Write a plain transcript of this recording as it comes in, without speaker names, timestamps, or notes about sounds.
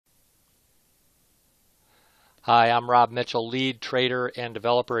Hi, I'm Rob Mitchell, lead trader and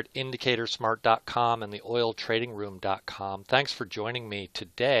developer at IndicatorSmart.com and the OilTradingRoom.com. Thanks for joining me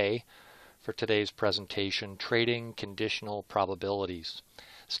today for today's presentation, Trading Conditional Probabilities,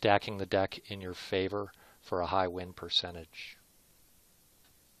 stacking the deck in your favor for a high win percentage.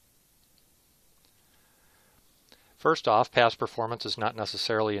 First off, past performance is not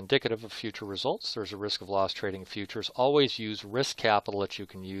necessarily indicative of future results. There's a risk of loss trading futures. Always use risk capital that you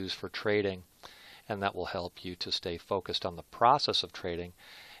can use for trading, and that will help you to stay focused on the process of trading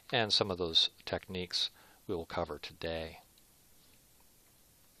and some of those techniques we will cover today.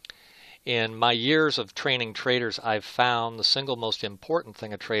 In my years of training traders, I've found the single most important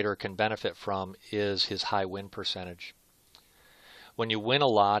thing a trader can benefit from is his high win percentage. When you win a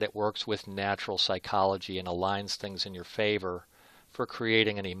lot, it works with natural psychology and aligns things in your favor for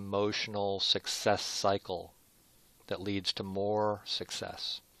creating an emotional success cycle that leads to more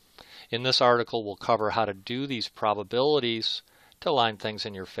success. In this article, we'll cover how to do these probabilities to align things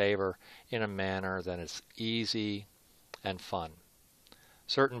in your favor in a manner that is easy and fun.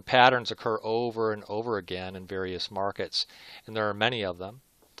 Certain patterns occur over and over again in various markets, and there are many of them.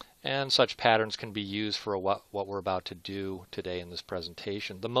 And such patterns can be used for what we're about to do today in this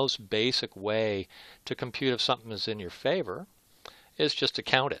presentation. The most basic way to compute if something is in your favor is just to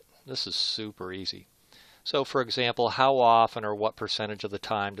count it. This is super easy. So for example, how often or what percentage of the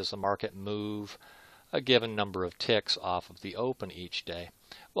time does the market move a given number of ticks off of the open each day?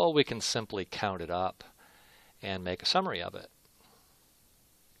 Well, we can simply count it up and make a summary of it.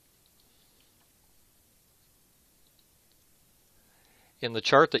 In the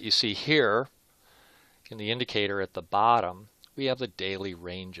chart that you see here, in the indicator at the bottom, we have the daily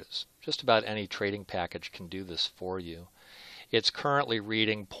ranges. Just about any trading package can do this for you. It's currently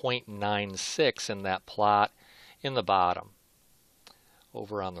reading 0.96 in that plot in the bottom,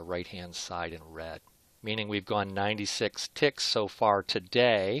 over on the right-hand side in red, meaning we've gone 96 ticks so far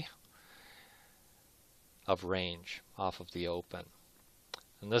today of range off of the open.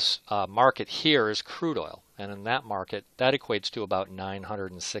 And this market here is crude oil, and in that market, that equates to about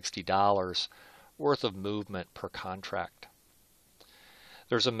 $960 worth of movement per contract.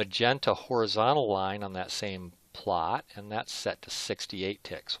 There's a magenta horizontal line on that same plot, and that's set to 68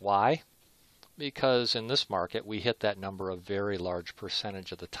 ticks. Why? Because in this market, we hit that number a very large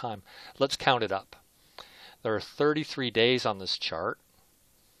percentage of the time. Let's count it up. There are 33 days on this chart,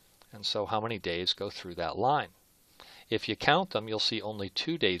 and so how many days go through that line? If you count them, you'll see only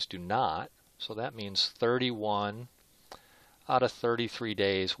 2 days do not, so that means 31 out of 33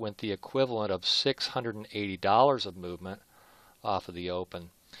 days went the equivalent of $680 of movement off of the open.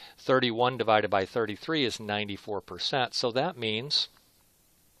 31 divided by 33 is 94%, so that means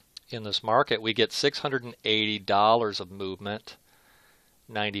in this market we get $680 of movement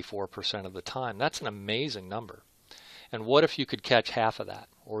 94% of the time. That's an amazing number. And what if you could catch half of that,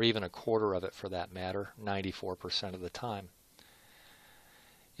 or even a quarter of it for that matter, 94% of the time?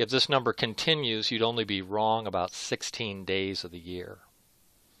 If this number continues, you'd only be wrong about 16 days of the year.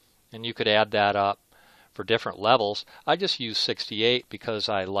 And you could add that up for different levels. I just use 68 because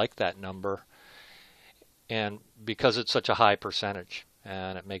I like that number and because it's such a high percentage,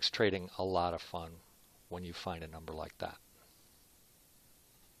 and it makes trading a lot of fun when you find a number like that.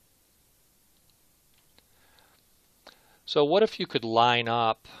 So what if you could line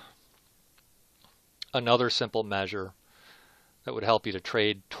up another simple measure that would help you to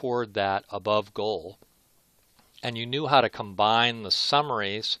trade toward that above goal, and you knew how to combine the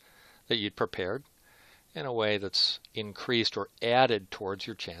summaries that you'd prepared in a way that's increased or added towards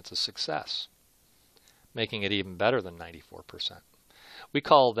your chance of success, making it even better than 94%. We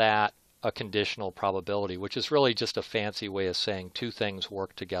call that a conditional probability, which is really just a fancy way of saying two things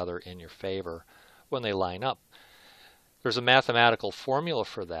work together in your favor when they line up. There's a mathematical formula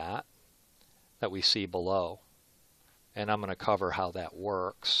for that we see below, and I'm going to cover how that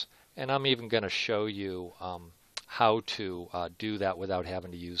works, and I'm even going to show you how to do that without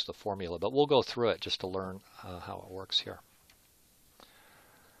having to use the formula, but we'll go through it just to learn how it works here.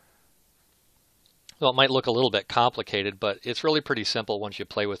 Well, it might look a little bit complicated, but it's really pretty simple once you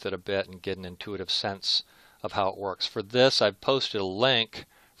play with it a bit and get an intuitive sense of how it works. For this, I've posted a link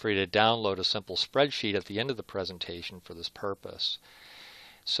for you to download a simple spreadsheet at the end of the presentation for this purpose.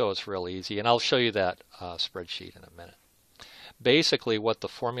 So it's real easy, and I'll show you that spreadsheet in a minute. Basically, what the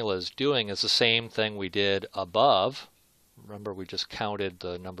formula is doing is the same thing we did above. Remember, we just counted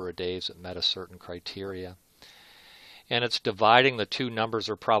the number of days that met a certain criteria. And it's dividing the two numbers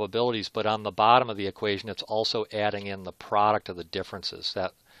or probabilities, but on the bottom of the equation, it's also adding in the product of the differences,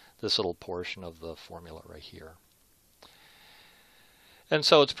 this little portion of the formula right here. And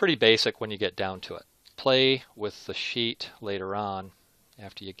so it's pretty basic when you get down to it. play with the sheet later on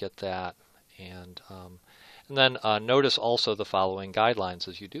after you get that, and then notice also the following guidelines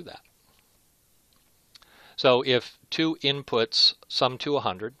as you do that. So if two inputs sum to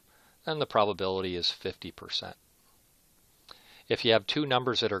 100, then the probability is 50%. If you have two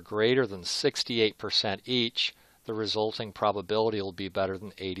numbers that are greater than 68% each, the resulting probability will be better than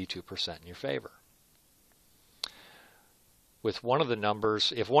 82% in your favor. With one of the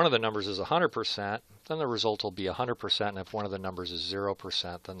numbers, if one of the numbers is 100%, then the result will be 100%, and if one of the numbers is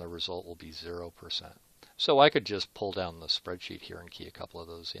 0%, then the result will be 0%. So I could just pull down the spreadsheet here and key a couple of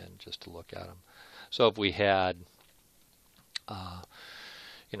those in just to look at them. So if we had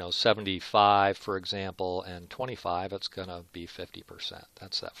 75, for example, and 25, it's going to be 50%.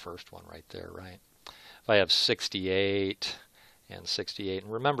 That's that first one right there, right? If I have 68 and 68,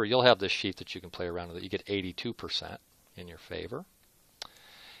 and remember, you'll have this sheet that you can play around with. You get 82% in your favor.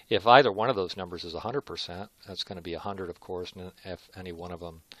 If either one of those numbers is 100%, that's going to be 100, of course, and if any one of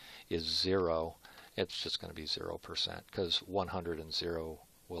them is 0, it's just going to be 0%, because 100 and 0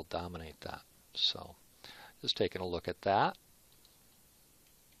 will dominate that. So just taking a look at that.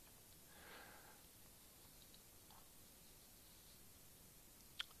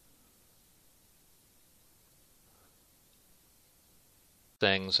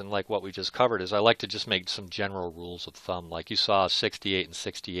 Things, and like what we just covered, is I like to just make some general rules of thumb. Like you saw, 68 and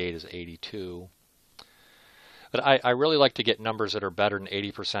 68 is 82. But I really like to get numbers that are better than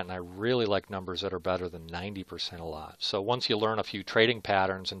 80%, and I really like numbers that are better than 90% a lot. So once you learn a few trading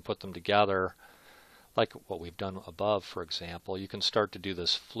patterns and put them together, like what we've done above, for example, you can start to do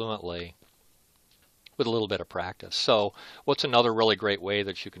this fluently with a little bit of practice. So what's another really great way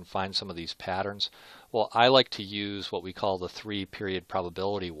that you can find some of these patterns? Well, I like to use what we call the 3-period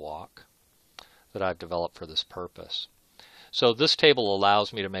probability walk that I've developed for this purpose. So this table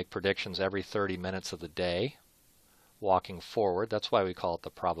allows me to make predictions every 30 minutes of the day, walking forward. That's why we call it the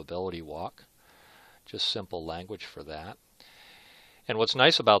probability walk. Just simple language for that. And what's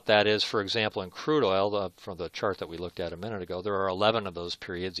nice about that is, for example, in crude oil, from the chart that we looked at a minute ago, there are 11 of those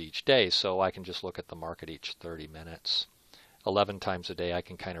periods each day, so I can just look at the market each 30 minutes. 11 times a day I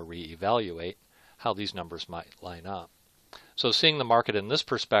can kind of reevaluate how these numbers might line up. So seeing the market in this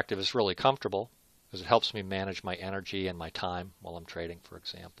perspective is really comfortable, because it helps me manage my energy and my time while I'm trading, for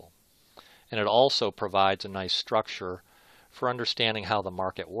example. And it also provides a nice structure for understanding how the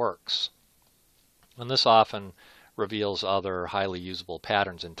market works. And this often reveals other highly usable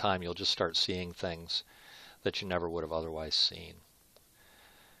patterns in time. You'll just start seeing things that you never would have otherwise seen.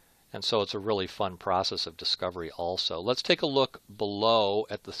 And so it's a really fun process of discovery also. Let's take a look below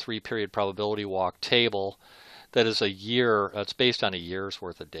at the 3-period probability walk table that is it's based on a year's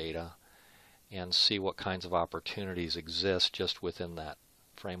worth of data, and see what kinds of opportunities exist just within that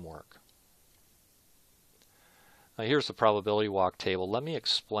framework. Now here's the probability walk table. Let me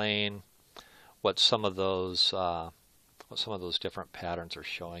explain what some of those different patterns are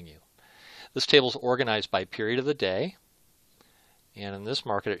showing you. This table is organized by period of the day, and in this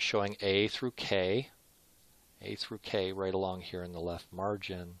market it's showing A through K right along here in the left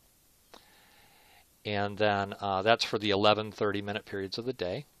margin, and then that's for the 11 30-minute periods of the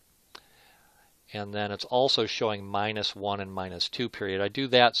day. And then it's also showing -1 and -2 period. I do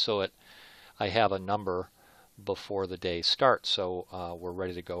that so I have a number before the day starts, so we're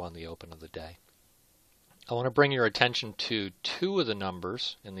ready to go on the open of the day. I want to bring your attention to two of the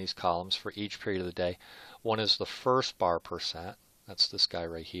numbers in these columns for each period of the day. One is the first bar percent, that's this guy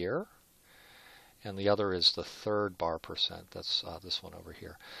right here, and the other is the third bar percent, that's this one over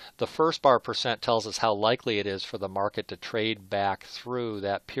here. The first bar percent tells us how likely it is for the market to trade back through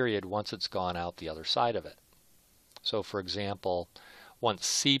that period once it's gone out the other side of it. So for example, once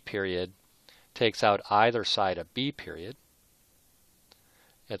C period takes out either side of B period,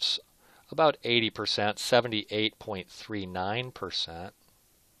 it's about 80%, 78.39%,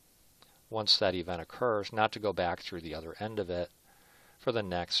 once that event occurs, not to go back through the other end of it for the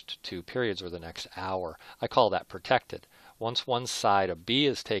next 2 periods or the next hour. I call that protected. Once one side of B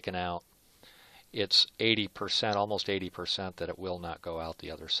is taken out, it's 80%, almost 80%, that it will not go out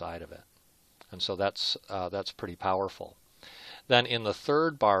the other side of it. And so that's pretty powerful. Then in the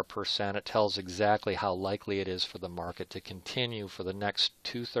third bar percent, it tells exactly how likely it is for the market to continue for the next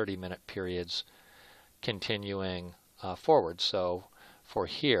 2 30-minute periods, continuing forward. So for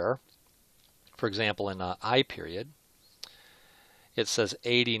here, for example, in I period, it says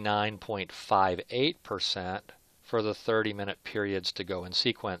 89.58% for the 30-minute periods to go in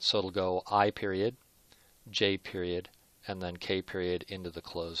sequence. So it'll go I period, J period, and then K period into the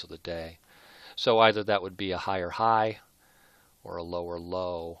close of the day. So either that would be a higher high or a lower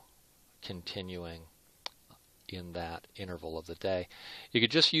low continuing in that interval of the day. You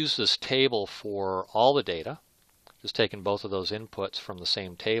could just use this table for all the data, just taking both of those inputs from the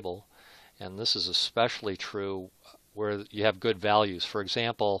same table, and this is especially true where you have good values. For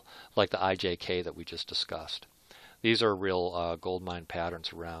example, like the IJK that we just discussed. These are real gold mine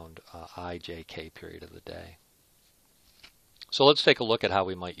patterns around IJK period of the day. So let's take a look at how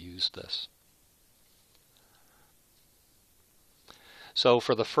we might use this. So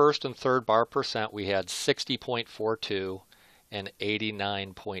for the first and third bar percent, we had 60.42 and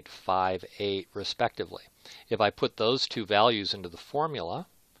 89.58 respectively. If I put those two values into the formula,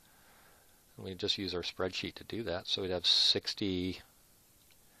 and we just use our spreadsheet to do that, so we'd have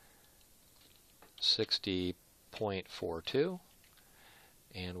 60.42,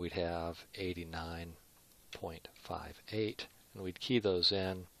 and we'd have 89.58, and we'd key those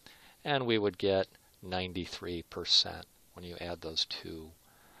in, and we would get 93% when you add those two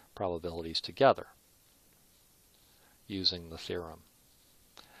probabilities together using the theorem.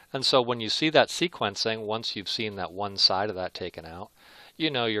 And so when you see that sequencing, once you've seen that one side of that taken out, you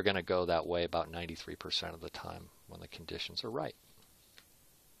know you're going to go that way about 93% of the time when the conditions are right.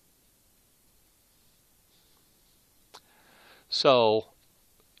 So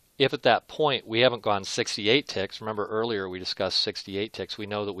if at that point we haven't gone 68 ticks, remember earlier we discussed 68 ticks, we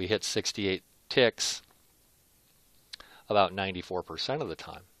know that we hit 68 ticks about 94% of the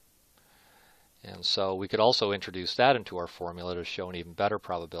time. And so we could also introduce that into our formula to show an even better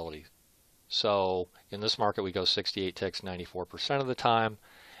probability. So in this market we go 68 ticks 94% of the time,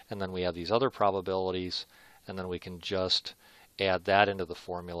 and then we have these other probabilities, and then we can just add that into the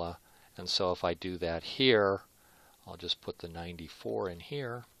formula. And so if I do that here, I'll just put the 94 in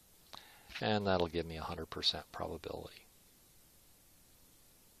here, and that'll give me 100% probability.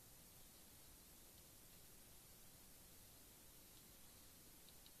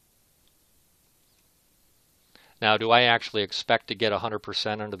 Now, do I actually expect to get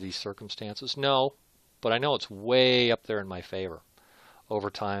 100% under these circumstances? No, but I know it's way up there in my favor.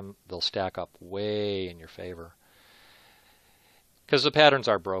 Over time, they'll stack up way in your favor, because the patterns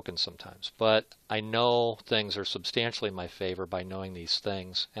are broken sometimes. But I know things are substantially in my favor by knowing these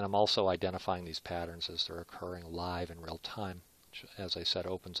things, and I'm also identifying these patterns as they're occurring live in real time, which, as I said,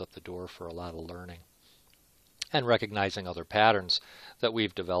 opens up the door for a lot of learning and recognizing other patterns that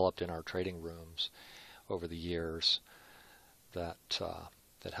we've developed in our trading rooms over the years that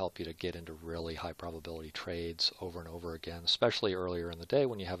help you to get into really high probability trades over and over again, especially earlier in the day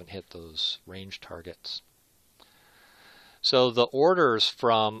when you haven't hit those range targets. So the orders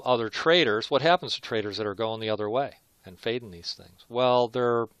from other traders, what happens to traders that are going the other way and fading these things? Well,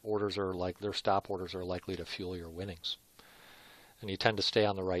 their stop orders are likely to fuel your winnings. And you tend to stay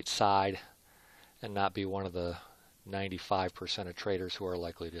on the right side and not be one of the 95% of traders who are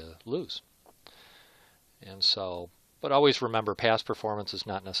likely to lose. And so, but always remember, past performance is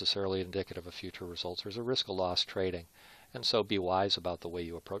not necessarily indicative of future results. There's a risk of loss trading. And so be wise about the way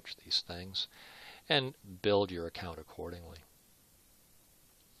you approach these things and build your account accordingly.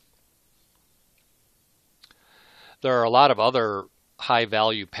 There are a lot of other high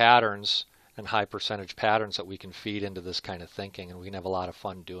value patterns and high percentage patterns that we can feed into this kind of thinking, and we can have a lot of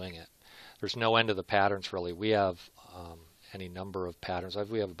fun doing it. There's no end to the patterns, really. We have any number of patterns.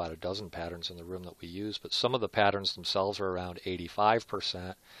 We have about a dozen patterns in the room that we use, but some of the patterns themselves are around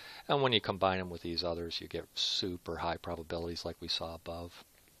 85%, and when you combine them with these others, you get super high probabilities like we saw above.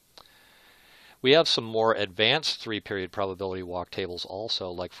 We have some more advanced 3-period probability walk tables also,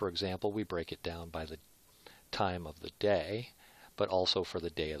 like for example, we break it down by the time of the day, but also for the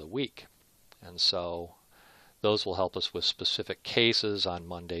day of the week. And so those will help us with specific cases on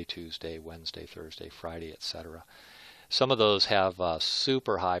Monday, Tuesday, Wednesday, Thursday, Friday, etc. Some of those have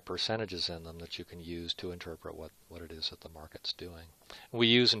super high percentages in them that you can use to interpret what it is that the market's doing. We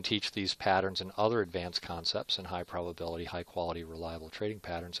use and teach these patterns and other advanced concepts in high probability, high quality, reliable trading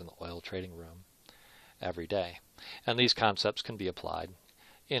patterns in the oil trading room every day. And these concepts can be applied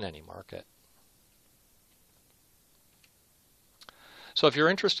in any market. So if you're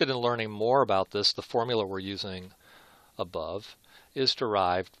interested in learning more about this, the formula we're using above is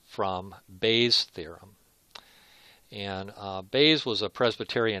derived from Bayes' theorem. And Bayes was a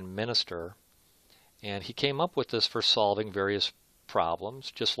Presbyterian minister, and he came up with this for solving various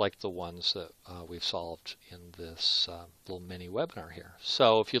problems, just like the ones that we've solved in this little mini webinar here.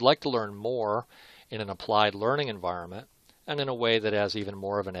 So if you'd like to learn more in an applied learning environment, and in a way that has even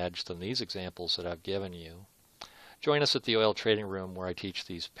more of an edge than these examples that I've given you, join us at the Oil Trading Room, where I teach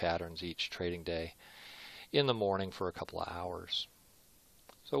these patterns each trading day in the morning for a couple of hours.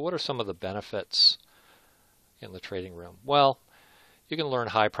 So what are some of the benefits in the trading room? Well, You can learn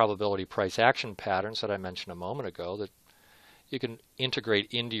high probability price action patterns that I mentioned a moment ago that you can integrate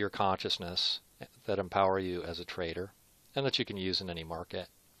into your consciousness that empower you as a trader and that you can use in any market.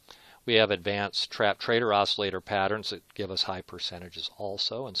 We have advanced trap trader oscillator patterns that give us high percentages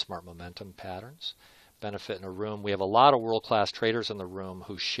also, and smart momentum patterns. Benefit in a room. We have a lot of world-class traders in the room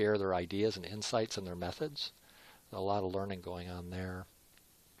who share their ideas and insights and their methods. A lot of learning going on there.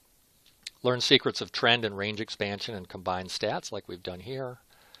 Learn secrets of trend and range expansion and combined stats like we've done here,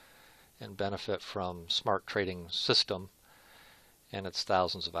 and benefit from smart trading system and its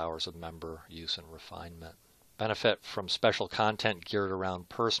thousands of hours of member use and refinement. Benefit from special content geared around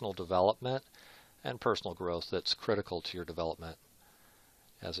personal development and personal growth that's critical to your development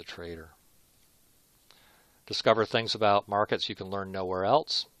as a trader. Discover things about markets you can learn nowhere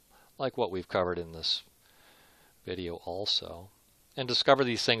else, like what we've covered in this video also. And discover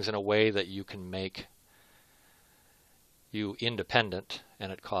these things in a way that you can make you independent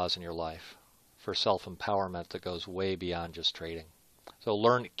and at cause in your life for self-empowerment that goes way beyond just trading. So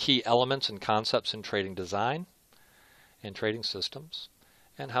learn key elements and concepts in trading design and trading systems,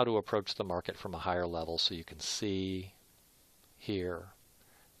 and how to approach the market from a higher level so you can see, hear,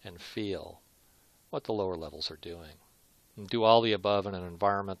 and feel what the lower levels are doing. And do all the above in an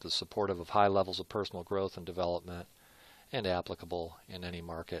environment that's supportive of high levels of personal growth and development and applicable in any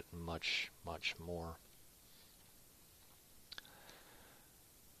market, and much, much more.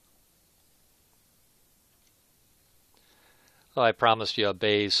 Well, I promised you a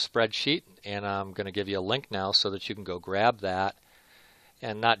Bayes spreadsheet, and I'm going to give you a link now so that you can go grab that,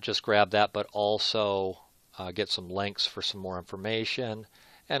 and not just grab that, but also get some links for some more information,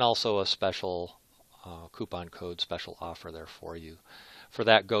 and also a special coupon code special offer there for you. For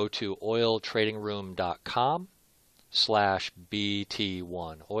that, go to oiltradingroom.com/BT1.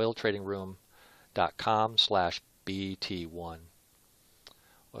 oiltradingroom.com/BT1.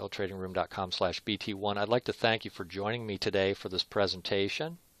 oiltradingroom.com/BT1. I'd like to thank you for joining me today for this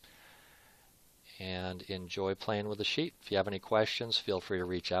presentation, and enjoy playing with the sheet. If you have any questions, feel free to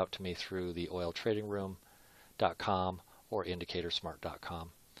reach out to me through the oiltradingroom.com or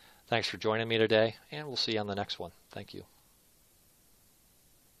indicatorsmart.com. Thanks for joining me today, and we'll see you on the next one. Thank you.